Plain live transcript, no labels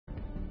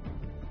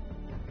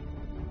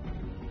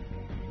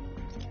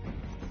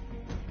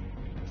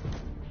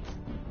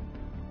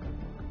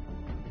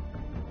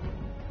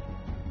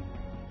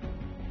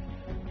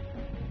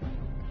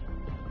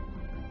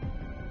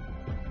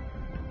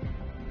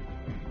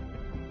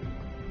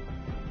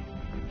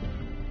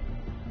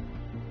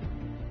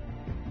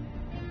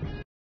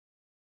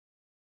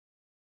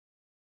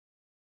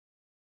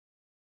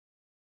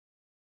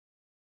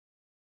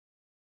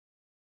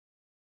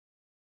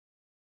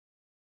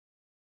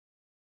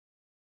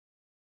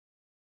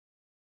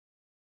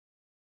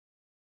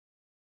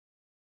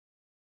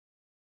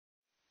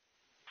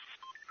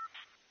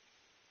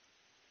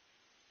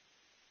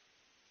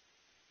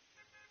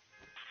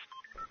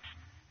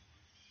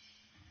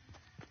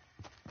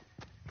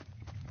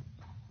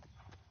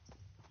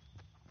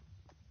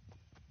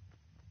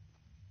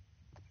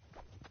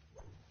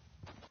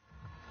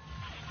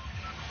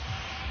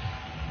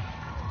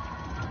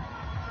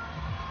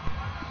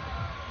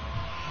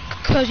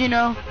because, you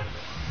know.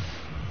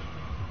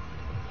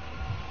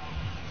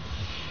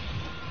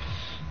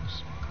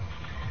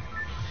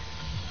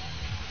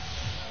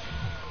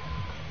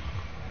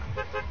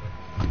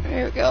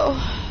 There we go.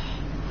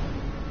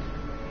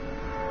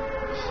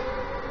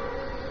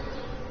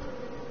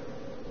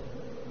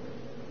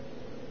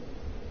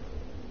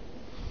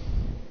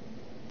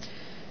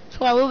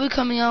 So I will be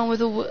coming on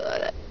with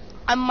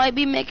I might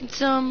be making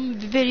some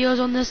videos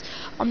on this.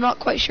 I'm not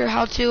quite sure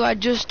how to. I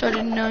just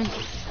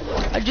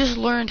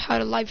learned how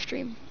to live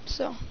stream.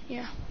 So,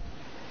 yeah.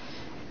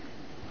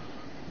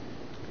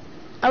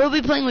 I will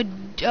be playing with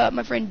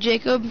my friend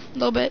Jacob a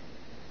little bit,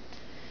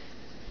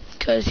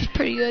 because he's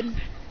pretty good.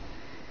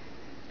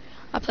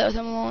 I play with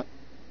him a lot,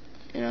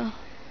 you know.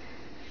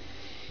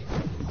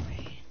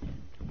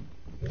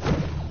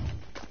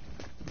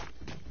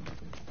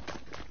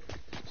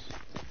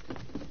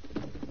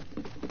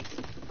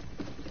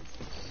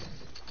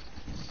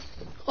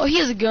 Oh, he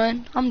has a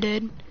gun. I'm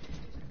dead.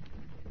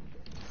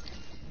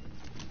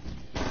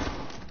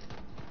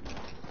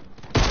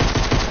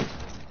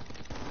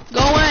 Go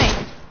away.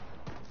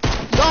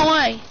 Go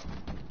away.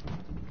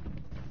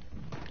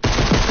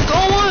 Go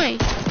away.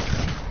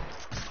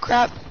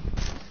 Crap.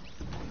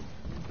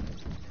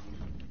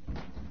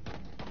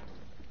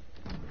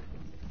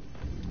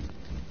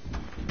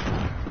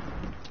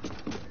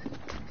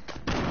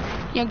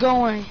 Yeah, go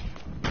away.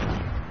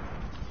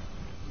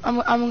 I'm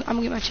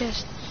gonna get my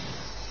chest.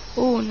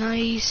 Oh,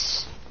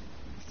 nice.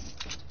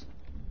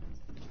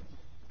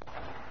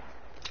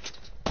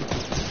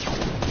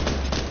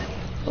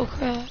 Oh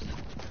crap.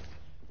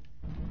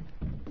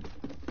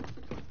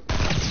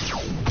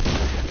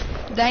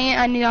 Dang it,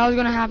 I knew that was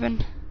gonna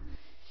happen.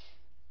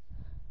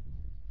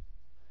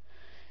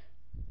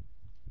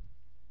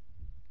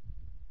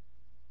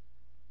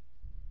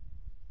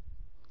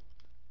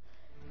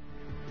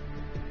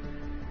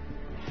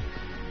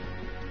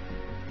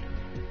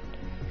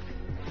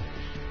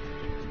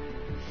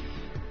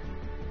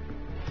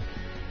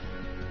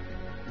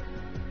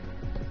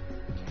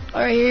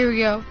 Alright, here we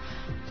go.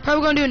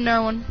 Probably gonna do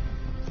another one.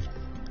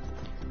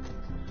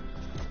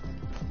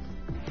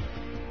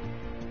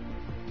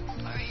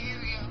 Alright, here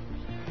we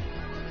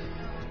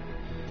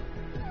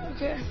go.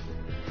 Okay.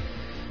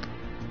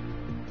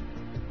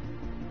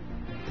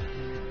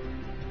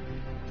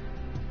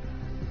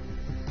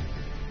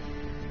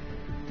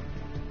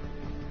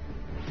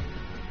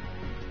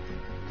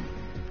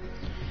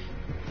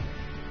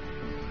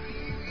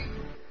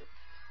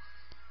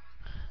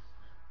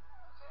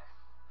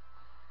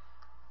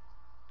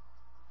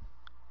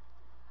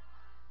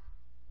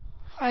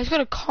 I just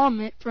got a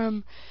comment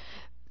from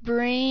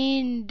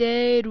Brain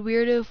Dead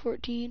Weirdo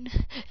 14.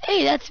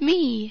 Hey, that's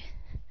me.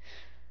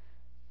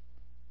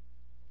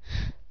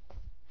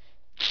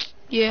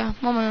 Yeah,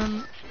 I'm on my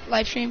own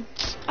live stream.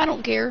 I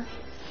don't care.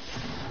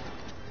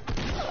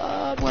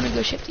 I'm gonna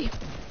go shifty,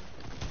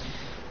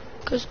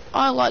 cause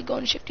I like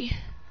going shifty.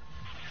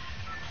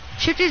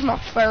 Shifty's my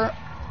favorite.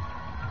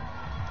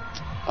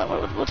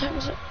 What time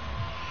is it?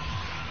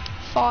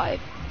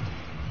 5.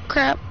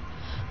 Crap.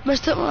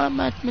 Messed up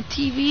my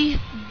TV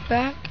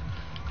back.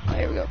 Oh,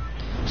 here we go.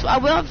 So I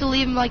will have to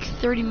leave in like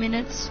 30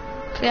 minutes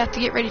because I have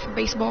to get ready for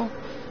baseball.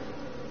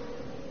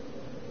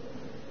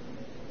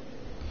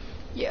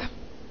 Yeah.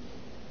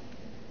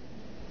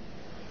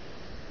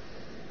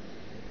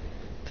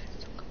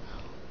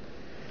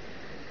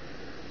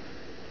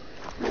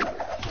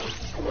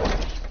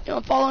 You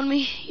know, following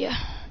me? Yeah.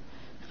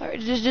 Alright,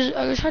 I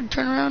just had to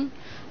turn around,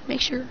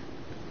 make sure.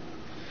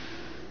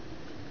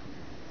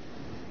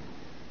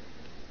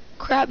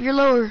 Crap, you're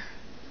lower.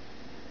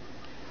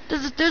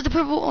 There's the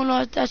purple. Oh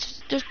no,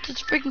 that's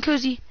freaking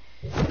cozy.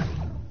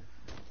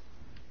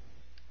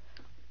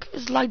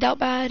 It's lagged out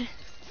bad.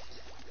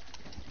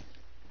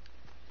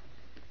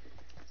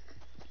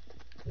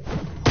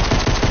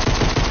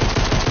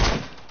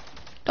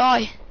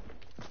 Die.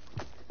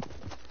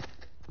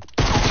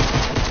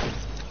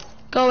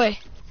 Go away.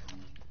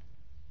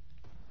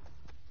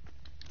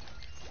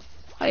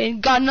 I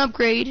got an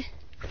upgrade.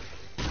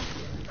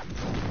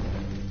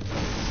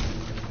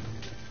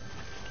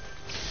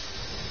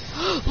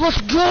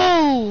 Let's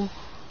go!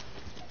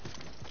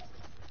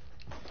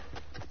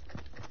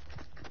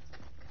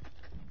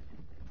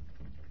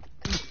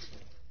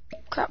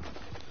 Crap.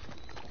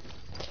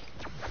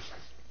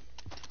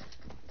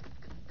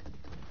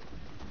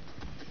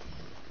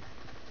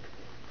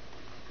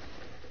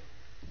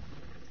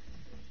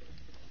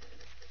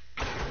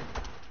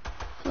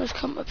 Let's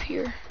come up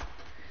here.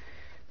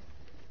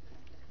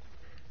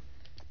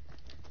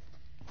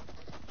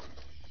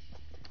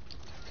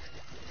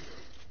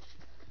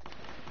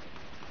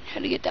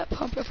 Had to get that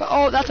pump.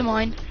 Oh, that's a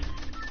mine.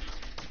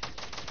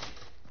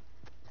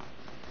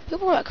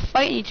 People are like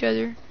fighting each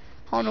other.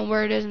 I don't know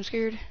where it is. I'm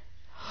scared.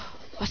 Oh,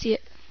 I see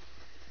it.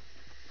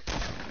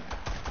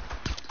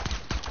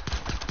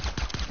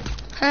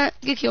 Huh?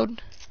 Get killed.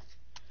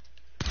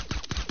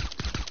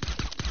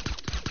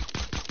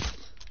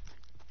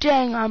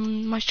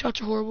 Dang, my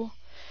shots are horrible.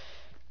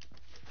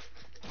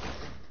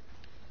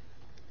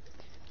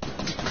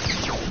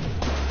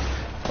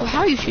 Oh, how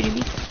are you shooting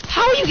me?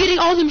 How are you getting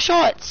all them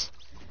shots?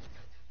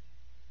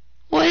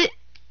 What?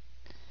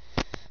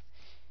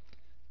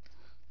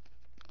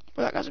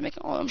 Bro, that guy's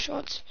making all them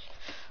shots.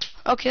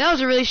 Okay, that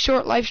was a really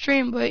short live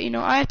stream, but you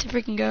know, I have to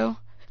freaking go.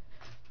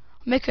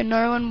 Make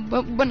another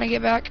one when I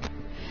get back.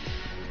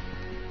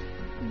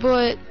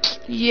 But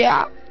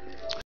yeah.